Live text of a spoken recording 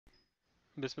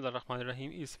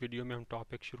बिस्मिल्लाहिर्रहमानिर्रहीम। इस वीडियो में हम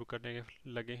टॉपिक शुरू करने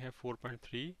लगे हैं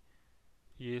 4.3।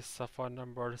 ये सफ़ा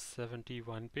नंबर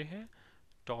 71 पे है।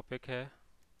 टॉपिक है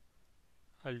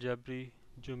अलजबरी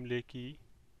जुमले की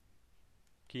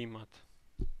कीमत,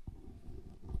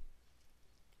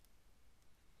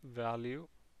 value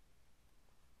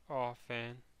of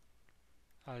N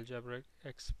algebraic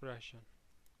expression.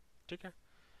 ठीक है,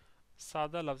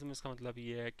 सादा लफ्ज़ में इसका मतलब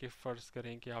ये है कि फ़र्ज़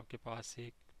करें कि आपके पास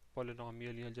एक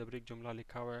पॉलिनॉमियल या अलजेब्रिक जुमला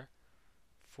लिखा हुआ है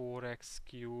 4x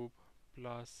cube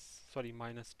plus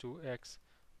minus 2x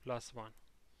plus 1।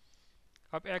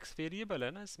 अब x वेरिएबल है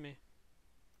ना इसमें।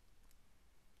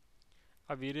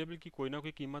 अब वेरिएबल की कोई ना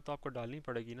कोई कीमत तो आपको डालनी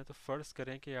पड़ेगी ना। तो फ़र्ज़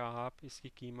करें कि आप इसकी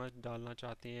कीमत डालना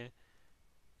चाहते हैं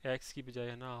x की बजाय,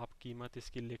 है ना, आप कीमत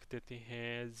इसकी लिख देते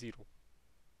हैं 0।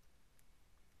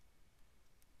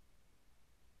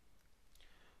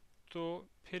 तो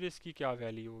फिर इसकी क्या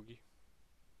वैल्यू होगी?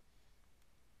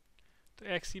 तो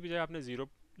x की बजाय आपने 0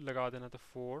 लगा देना, तो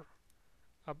 4।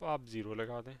 अब आप 0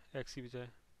 लगा दें x की बजाय,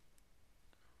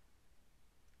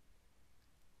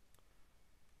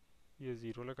 ये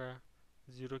 0 लगाया,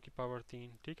 0 की पावर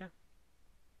 3। ठीक है,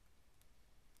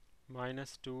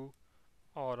 माइनस 2,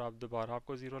 और अब दोबारा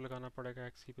आपको 0 लगाना पड़ेगा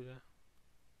x की बजाय।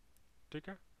 ठीक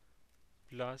है,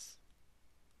 प्लस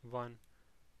 1।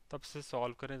 तब से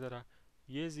सॉल्व करें ज़रा।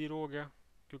 ये ज़ीरो हो गया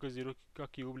क्योंकि ज़ीरो का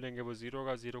क्यूब लेंगे वो ज़ीरो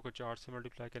होगा। ज़ीरो को 4 से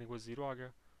मल्टीप्लाई करेंगे वो ज़ीरो आ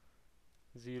गया।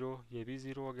 ज़ीरो, ये भी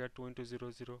ज़ीरो हो गया। 2 इंटू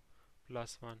ज़ीरो ज़ीरो,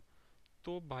 प्लस 1।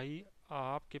 तो भाई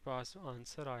आपके पास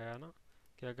आंसर आया ना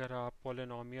कि अगर आप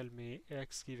पॉलिनॉमियल में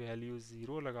x की वैल्यू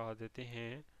ज़ीरो लगा देते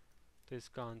हैं तो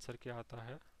इसका आंसर क्या आता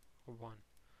है? 1।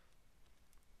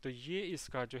 तो ये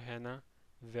इसका जो है ना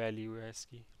वैल्यू है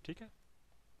इसकी। ठीक है,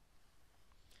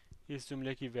 इस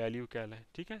जुमले की वैल्यू क्या है?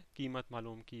 ठीक है, कीमत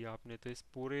मालूम की आपने, तो इस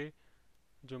पूरे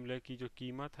जुमले की जो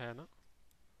कीमत है ना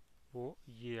वो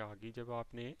ये आ गई जब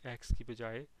आपने x की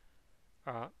बजाय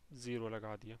ज़ीरो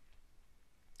लगा दिया।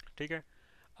 ठीक है,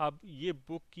 अब ये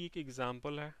बुक की एक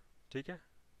एग्ज़ाम्पल है। ठीक है,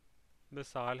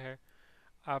 मिसाल है।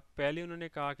 अब पहले उन्होंने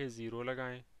कहा कि ज़ीरो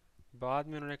लगाएं, बाद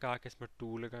में उन्होंने कहा कि इसमें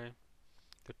टू लगाएं।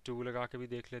 तो टू लगा के भी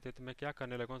देख लेते। तो मैं क्या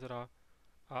करने लगा हूँ ज़रा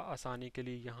आसानी के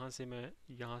लिए, यहाँ से मैं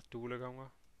यहाँ टू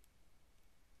लगाऊंगा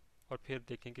और फिर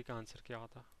देखेंगे कि आंसर क्या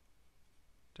आता।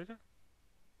 ठीक है,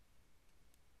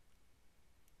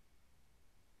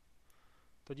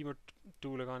 तो जी मैं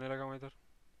टू लगाने लगा हूँ इधर।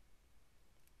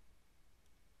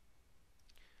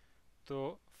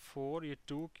 तो 4, ये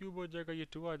 2 क्यूब हो जाएगा, ये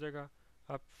 2 आ जाएगा।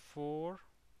 अब 4,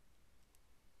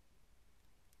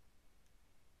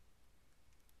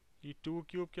 ये 2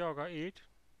 क्यूब क्या होगा? 8,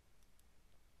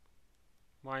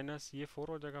 माइनस ये 4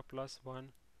 हो जाएगा, प्लस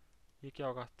 1। ये क्या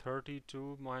होगा?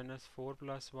 32 माइनस 4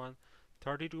 प्लस 1।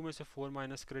 32 में से 4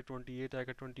 माइनस करें 28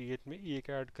 आएगा। 28 में एक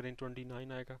ऐड करें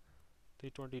 29 आएगा। तो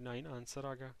ये 29 आंसर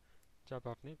आ गया जब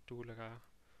आपने 2 लगाया।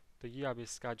 तो ये अब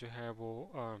इसका जो है वो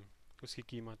उसकी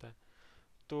कीमत है।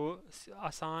 तो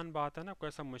आसान बात है ना, कोई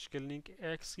ऐसा मुश्किल नहीं कि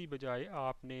x की बजाय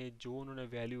आपने जो उन्होंने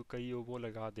वैल्यू कही हो वो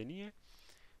लगा देनी है।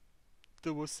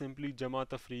 तो वो सिंपली जमा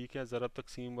तफरीक या ज़रब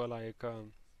तकसीम वाला एक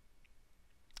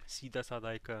सीधा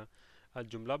साधा एक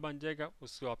जुमला बन जाएगा।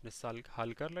 उसको आपने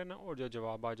हल कर लेना और जो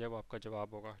जवाब आ जाए वो आपका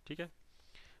जवाब होगा। ठीक है,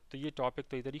 तो ये टॉपिक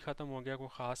तो इधर ही ख़त्म हो गया, कोई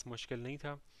ख़ास मुश्किल नहीं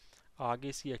था। आगे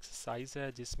इसकी एक्सरसाइज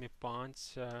है जिसमें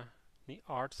 5 नहीं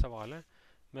 8 सवाल हैं।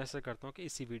 मैं ऐसा करता हूँ कि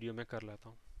इसी वीडियो में कर लेता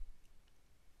हूँ।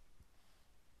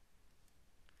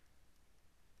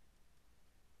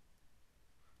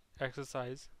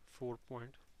 एक्सरसाइज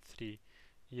 4.3,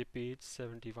 ये पेज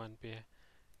 71 पे है।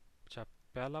 अच्छा,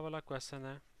 पहला वाला क्वेश्चन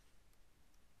है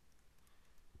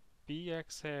पी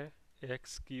एक्स है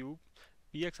एक्स क्यूब।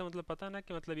 पी एक्स का मतलब पता है ना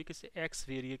कि मतलब ये किसी एक्स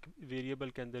वेरिएबल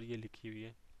के अंदर ये लिखी हुई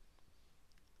है।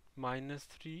 Minus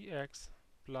 3x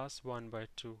plus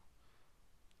 1/2।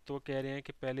 तो कह रहे हैं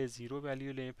कि पहले ज़ीरो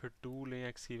वैल्यू लें फिर 2 लें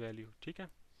एक्स की वैल्यू। ठीक है,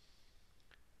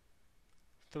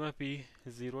 तो मैं पी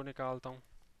ज़ीरो निकालता हूँ।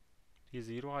 ये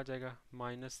ज़ीरो आ जाएगा।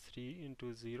 Minus 3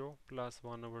 into zero plus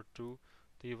 1/2।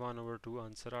 तो ये 1/2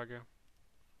 आंसर आ गया।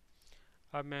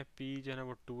 अब मैं पी जो है ना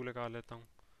वो 2 लगा लेता हूँ।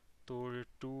 तो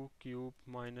 2 cube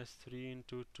minus 3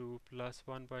 into 2 plus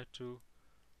 1/2।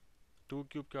 2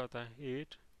 cube क्या होता है?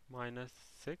 8 माइनस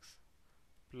 6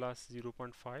 प्लस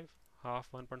 0.5,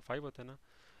 हाफ 1.5 होता है ना।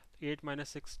 8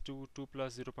 माइनस 6 2, 2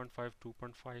 प्लस 0.5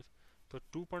 2.5। तो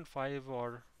 2.5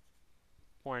 और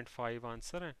 0.5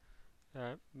 आंसर है।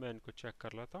 मैं इनको चेक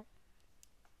कर लेता हूँ।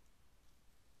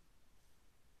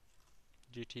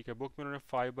 जी ठीक है, बुक में उन्होंने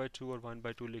 5/2 और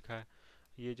 1/2 लिखा है।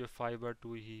 ये जो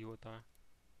 5/2 ही होता है।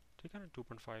 ठीक है ना,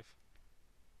 2.5।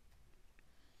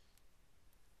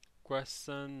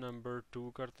 क्वेश्चन नंबर 2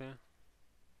 करते हैं।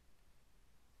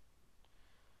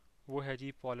 वो है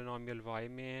जी पॉलिनॉमियल y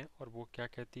में है और वो क्या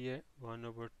कहती है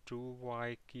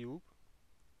 1/2y³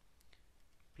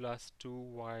 प्लस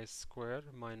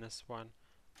 2y² माइनस 1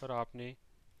 और आपने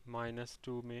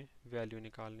 -2 में वैल्यू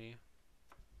निकालनी है।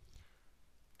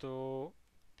 तो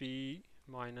p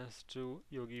 -2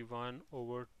 योगी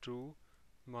 1/2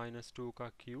 -2 का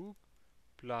क्यूब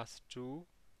प्लस 2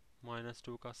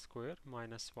 -2 का स्क्वायर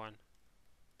माइनस 1।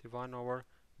 तो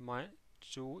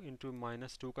 1/2 इंटू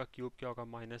 -2 का क्यूब क्या होगा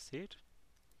 -8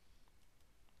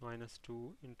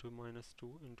 -2 इंटू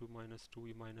 -2 इंटू -2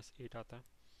 ये -8 आता है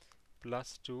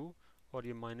प्लस 2 और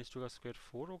ये -2 का स्क्वायर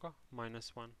 4 होगा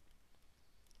 -1।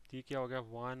 तो ये क्या हो गया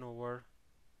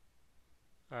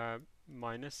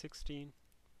 1/-16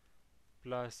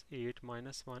 प्लस 8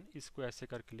 -1। इसको ऐसे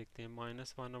करके लिखते हैं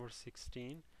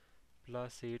 -1/16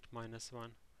 प्लस 8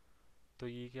 -1। तो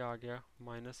ये क्या आ गया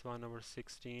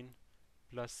 -1/16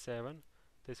 प्लस 7।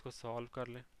 तो इसको सॉल्व कर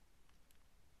लें।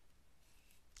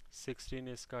 16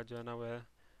 इसका जो है ना वह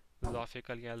इजाफे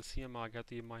का एलसीएम आ गया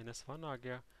तो ये -1 आ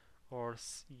गया और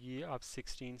ये अब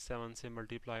 16 7 से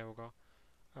मल्टीप्लाई होगा।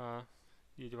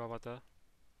 ये जवाब आता है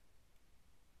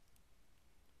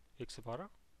 112।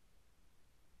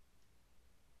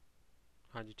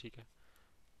 हाँ जी ठीक है।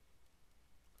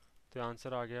 तो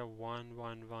आंसर आ गया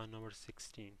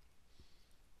 1/16।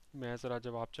 मैं ज़रा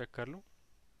जवाब चेक कर लूँ।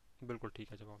 बिल्कुल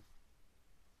ठीक है जवाब।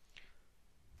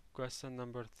 क्वेश्चन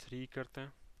नंबर 3 करते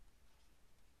हैं।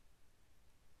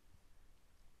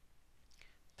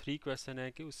 3 क्वेश्चन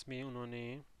है कि उसमें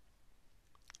उन्होंने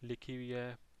लिखी हुई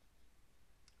है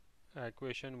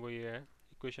इक्वेशन, वो ये है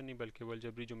इक्वेशन नहीं बल्कि वो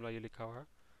अलजेब्री जुमला ये लिखा हुआ है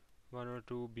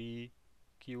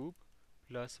 1/2b³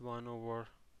 प्लस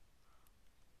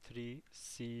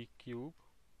 1/3c³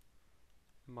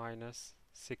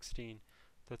 -16।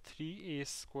 तो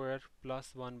 3a²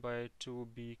 plus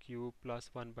 1/2b³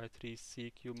 plus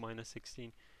 1/3c³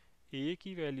 -16। a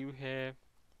की वैल्यू है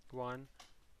 1,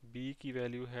 b की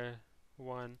वैल्यू है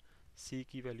 1, c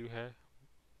की वैल्यू है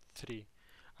 3।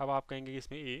 अब आप कहेंगे कि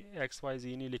इसमें XYZ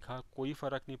नहीं लिखा, कोई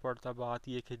फ़र्क नहीं पड़ता। बात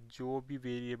यह कि जो भी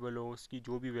वेरिएबल हो उसकी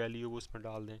जो भी वैल्यू हो वो उसमें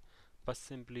डाल दें, बस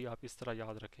सिंपली आप इस तरह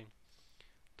याद रखें।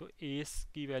 तो a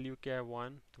की वैल्यू क्या है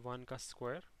 1, तो 1 का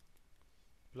स्क्वायर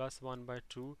प्लस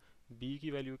 1/2। b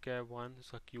की वैल्यू क्या है 1,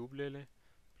 उसका क्यूब ले लें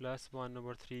प्लस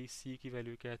 1/3। c की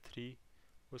वैल्यू क्या है 3,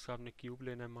 उसका आपने क्यूब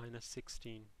लेना है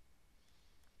 -16।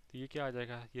 तो ये क्या आ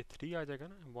जाएगा, ये 3 आ जाएगा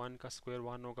ना। 1 का स्क्वायर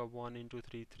 1 होगा, 1 इंटू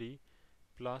 3 3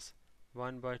 प्लस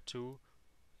 1/2।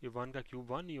 ये 1 का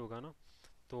क्यूब 1 ही होगा ना,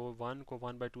 तो 1 को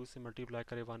 1/2 से मल्टीप्लाई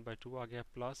करें 1/2 आ गया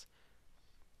प्लस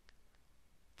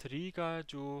 3 का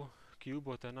जो क्यूब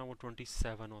होता है ना वो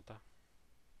 27 होता है।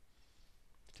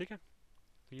 ठीक है,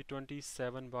 तो ये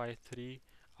 27/3।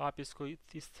 आप इसको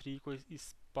इस 3 को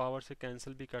इस पावर से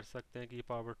कैंसिल भी कर सकते हैं कि ये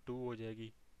पावर 2 हो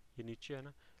जाएगी, ये नीचे है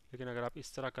ना। लेकिन अगर आप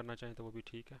इस तरह करना चाहें तो वो भी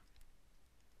ठीक है।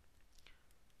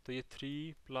 तो ये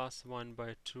 3 प्लस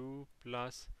 1/2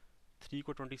 प्लस 3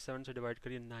 को 27 से डिवाइड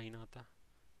करिए 9 आता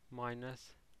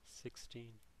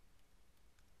 -16।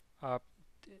 आप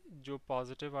जो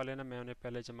पॉजिटिव वाले ना मैं उन्हें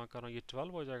पहले जमा कर रहा हूँ, ये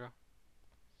 12 हो जाएगा।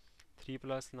 3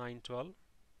 प्लस 9 12,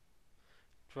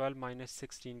 12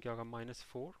 -16 क्या होगा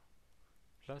 -4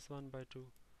 प्लस 1/2।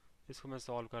 इसको मैं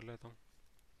सॉल्व कर लेता हूँ।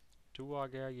 2 आ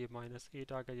गया, ये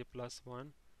 -8 आ गया, ये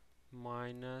 +1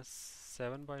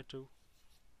 -7/2।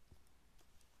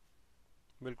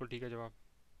 बिल्कुल ठीक है जवाब।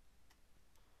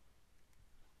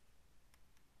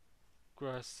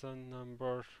 Question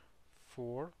number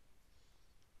 4,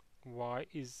 y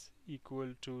is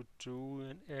equal to 2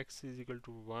 and x is equal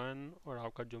to 1 और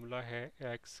आपका जुमला है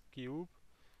x³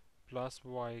 plus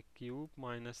y³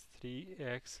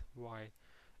 -3xy।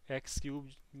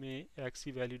 x³ में x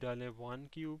की वैल्यू डालें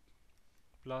 1³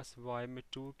 प्लस y में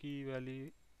 2 की वैल्यू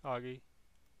आ गई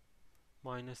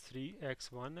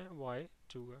 -3x1 है, y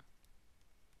 2 है।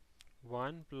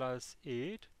 1 प्लस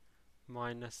 8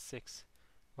 -6,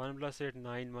 1 प्लस 8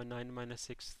 9, 9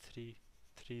 -6 3,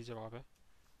 3 जवाब है।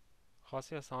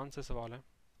 खासी आसान से सवाल है।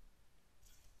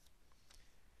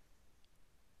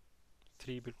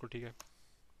 3 बिल्कुल ठीक है।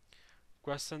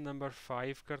 क्वेश्चन नंबर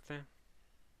 5 करते हैं।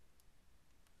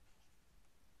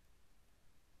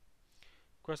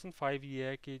 क्वेश्चन 5 ये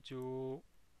है कि जो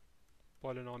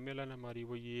पॉलिनॉमियल है हमारी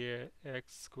वो ये है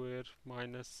x²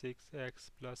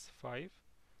 -6x + 5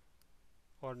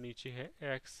 और नीचे है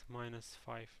x -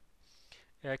 5।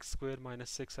 x²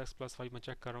 -6x + 5 मैं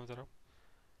चेक कर रहा हूँ ज़रा।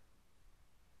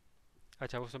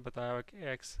 अच्छा, उसने बताया हुआ कि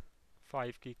x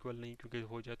 5 के इक्वल नहीं, क्योंकि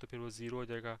हो जाए तो फिर वो 0 हो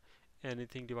जाएगा।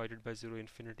 एनीथिंग डिवाइडेड बाय 0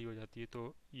 इन्फिनिटी हो जाती है,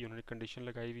 तो ये उन्होंने कंडीशन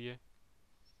लगाई हुई है।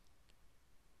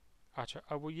 अच्छा,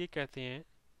 अब वो ये कहते हैं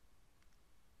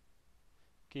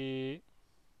कि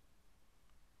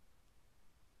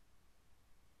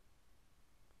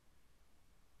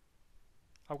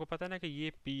आपको पता है ना कि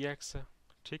ये पी एक्स है,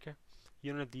 ठीक है,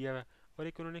 ये उन्होंने दिया हुआ है, और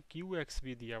एक उन्होंने क्यू एक्स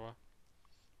भी दिया हुआ,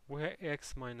 वो है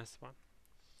एक्स माइनस वन।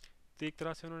 तो एक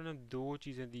तरह से उन्होंने दो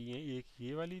चीज़ें दी हैं, एक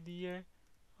ये वाली दी है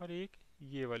और एक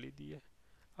ये वाली दी है।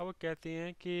 अब वो कहते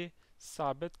हैं कि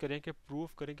साबित करें कि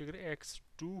प्रूफ करें कि अगर एक्स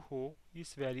टू हो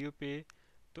इस वैल्यू पे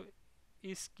तो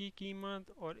इसकी कीमत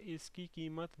और इसकी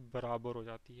कीमत बराबर हो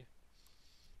जाती है।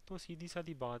 तो सीधी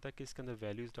सादी बात है कि इसके अंदर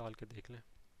वैल्यूज़ डाल के देख लें।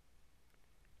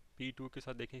 पी टू के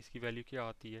साथ देखें इसकी वैल्यू क्या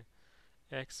आती है।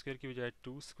 एक्स स्क्वायर की बजाय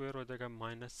टू स्क्वायर हो जाएगा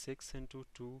minus six into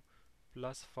two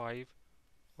plus five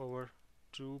over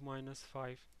to minus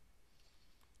five.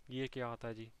 ये क्या आता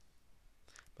है जी,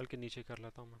 बल्कि नीचे कर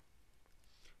लेता हूँ मैं,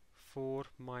 four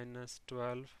minus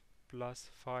twelve plus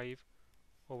five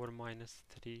over minus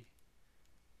three.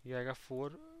 ये आएगा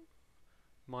फोर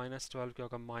माइनस ट्वेल्व क्या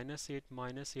होगा minus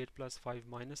eight plus five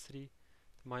minus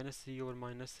three over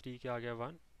minus three क्या आ गया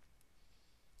वन।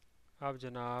 अब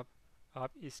जनाब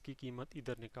आप इसकी कीमत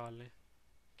इधर निकाल लें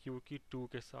क्यू की टू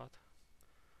के साथ,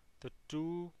 तो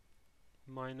टू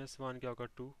माइनस वन क्या होगा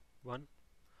टू वन।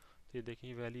 तो ये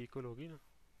देखिए वैल्यू इक्वल होगी ना,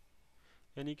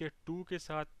 यानी कि टू के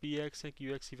साथ पी एक्स है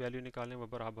क्यू एक्स की वैल्यू निकालने वो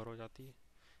बराबर हो जाती है।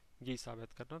 यही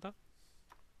साबित करना था।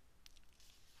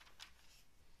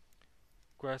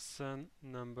 क्वेश्चन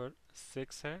नंबर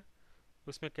 6 है,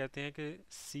 उसमें कहते हैं कि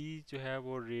सी जो है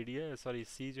वो रेडियस, सॉरी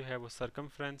सी जो है वो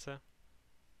सरकमफ्रेंस है,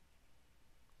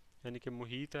 यानी कि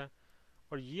मुहीत है,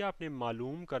 और ये आपने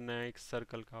मालूम करना है एक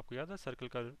सर्कल का। आपको याद है सर्कल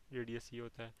का रेडियस ये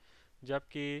होता है,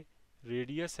 जबकि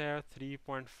रेडियस है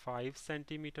 3.5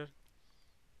 सेंटीमीटर,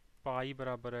 पाई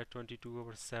बराबर है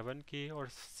 22/7 के, और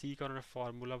सी का उन्होंने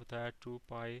फार्मूला बताया 2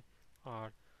 पाई आर।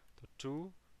 तो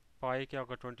 2 पाई क्या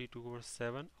होगा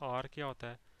 22/7, आर क्या होता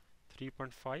है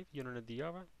 3.5, ये उन्होंने दिया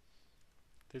हुआ।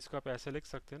 तो इसको आप ऐसे लिख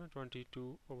सकते हैं ना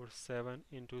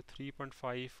 22/7 इंटू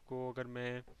 3.5 को अगर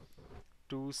मैं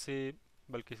टू से,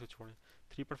 बल्कि इसको छोड़ें,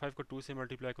 3.5 को टू से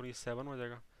मल्टीप्लाई करूँ ये 7 हो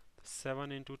जाएगा, तो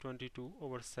 7 इंटू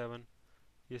 22/7,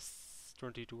 ये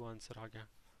 22 आंसर आ गया।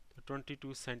 तो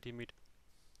 22 सेंटीमीटर।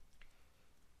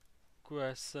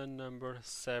 क्वेश्चन नंबर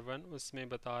 7 उसमें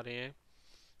बता रहे हैं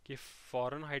कि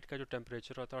फ़ॉरेन हाइट का जो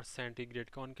टेम्परेचर होता है और सेंटीग्रेड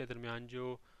का, उनके दरमियान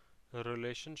जो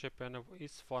रिलेशनशिप है ना वो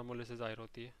इस फार्मूले से ज़ाहिर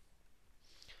होती है।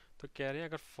 तो कह रहे हैं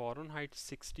अगर फ़ॉरेन हाइट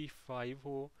 65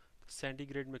 हो तो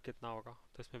सेंटीग्रेड में कितना होगा,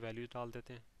 तो इसमें वैल्यूज डाल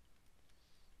देते हैं।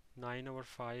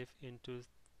 9/5 इंटू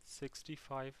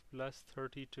 65 प्लस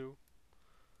 32,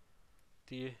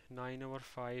 तो ये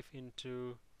 9/5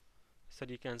 इंटू,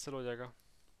 सर ये कैंसिल हो जाएगा,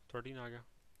 13 आ गया,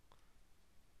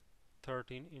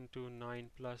 13 इंटू 9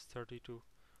 प्लस 32।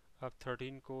 अब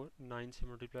 13 को 9 से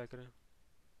मल्टीप्लाई करें,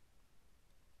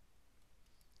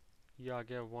 ये आ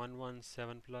गया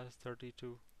 117 प्लस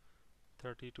 32,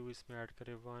 32 इसमें ऐड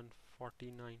करें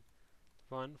 149,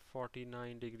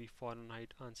 149 डिग्री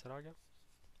फ़ारेनहाइट आंसर आ गया।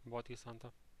 बहुत ही आसान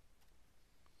था।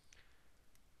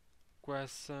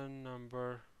 क्वेश्चन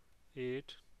नंबर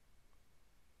 8,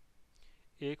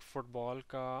 एक फ़ुटबॉल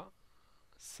का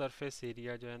सरफेस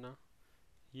एरिया जो है ना,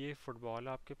 ये फ़ुटबॉल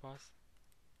है आपके पास,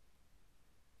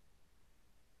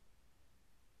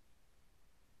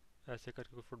 ऐसे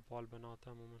करके कोई फ़ुटबॉल बना होता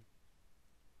है अमूमन,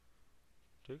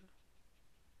 ठीक है।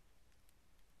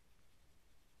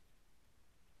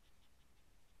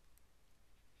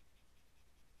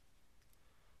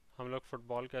 हम लोग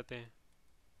फ़ुटबॉल कहते हैं,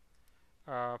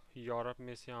 आप यूरोप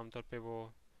में से आमतौर पे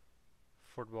वो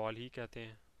फ़ुटबॉल ही कहते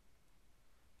हैं,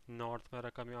 नॉर्थ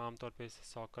अमेरिका में आमतौर पे इसे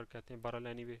सॉकर कहते हैं, बहरहाल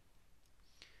एनीवे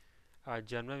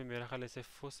जनरल में मेरा ख्याल इसे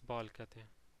फुटबॉल कहते हैं।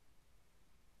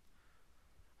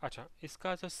 अच्छा,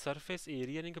 इसका जो सरफेस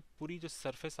एरिया यानी कि पूरी जो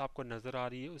सरफेस आपको नज़र आ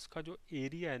रही है उसका जो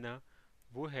एरिया है ना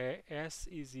वो है S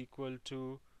 =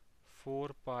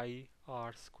 4 पाई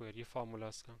r², ये फार्मूला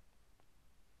उसका।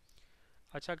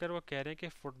 अच्छा, अगर वो कह रहे हैं कि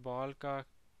फ़ुटबॉल का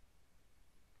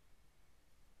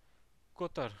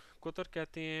कुतर, कुतर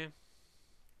कहते हैं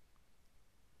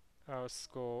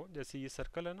उसको, जैसे ये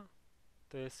सर्कल है ना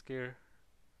तो इसके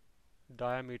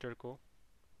डायामीटर को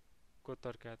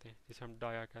कुतर कहते हैं, जिसे हम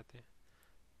डाया कहते हैं।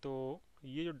 तो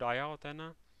ये जो डाया होता है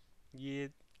ना ये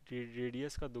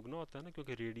रेडियस का दुगना होता है ना,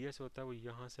 क्योंकि रेडियस होता है वो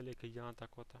यहाँ से लेकर यहाँ तक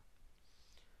होता है।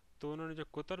 तो उन्होंने जो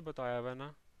कुतर बताया हुआ है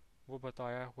ना वो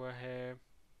बताया हुआ है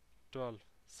 12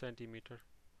 सेंटीमीटर।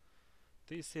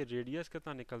 तो इससे रेडियस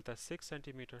कितना निकलता है 6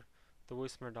 सेंटीमीटर, तो वो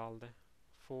इसमें डाल दें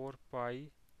 4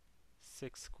 पाई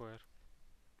 6²,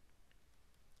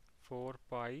 4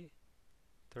 पाई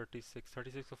 36,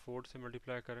 36 को 4 से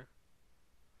मल्टीप्लाई करें,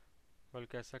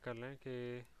 बल्कि ऐसा कर लें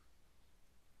कि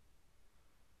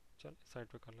चल साइड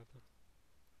पे कर लेते हैं,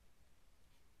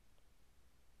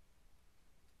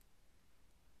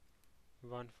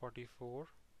 144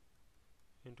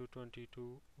 इंटू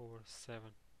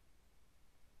 22/7।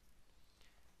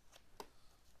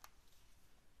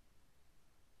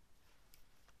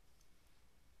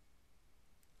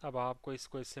 अब आपको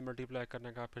इसको इससे मल्टीप्लाई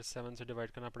करने का फिर 7 से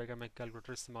डिवाइड करना पड़ेगा। मैं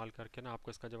कैलकुलेटर इस्तेमाल करके ना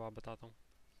आपको इसका जवाब बताता हूँ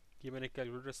कि मैंने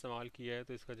कैलकुलेटर इस्तेमाल किया है,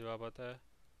 तो इसका जवाब आता है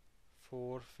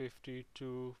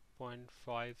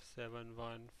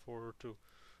 452.57142।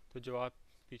 तो जवाब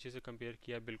पीछे से कंपेयर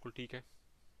किया बिल्कुल ठीक है।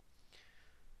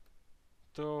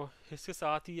 तो इसके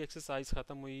साथ ही एक्सरसाइज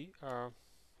ख़त्म हुई।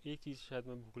 एक चीज़ शायद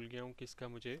मैं भूल गया हूँ कि इसका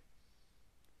मुझे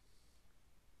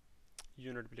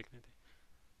यूनिट भी लिखने थे।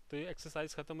 तो ये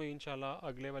एक्सरसाइज ख़त्म हुई। इंशाल्लाह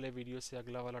अगले वाले वीडियो से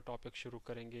अगला वाला टॉपिक शुरू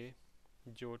करेंगे,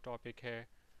 जो टॉपिक है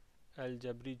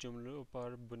अलजबरी जुमलों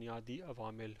पर बुनियादी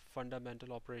अवामिल,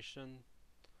 fundamental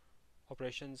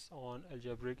operations on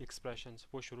algebraic expressions,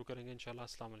 वो शुरू करेंगे इंशाल्लाह।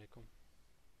 अस्सलाम वालेकुम।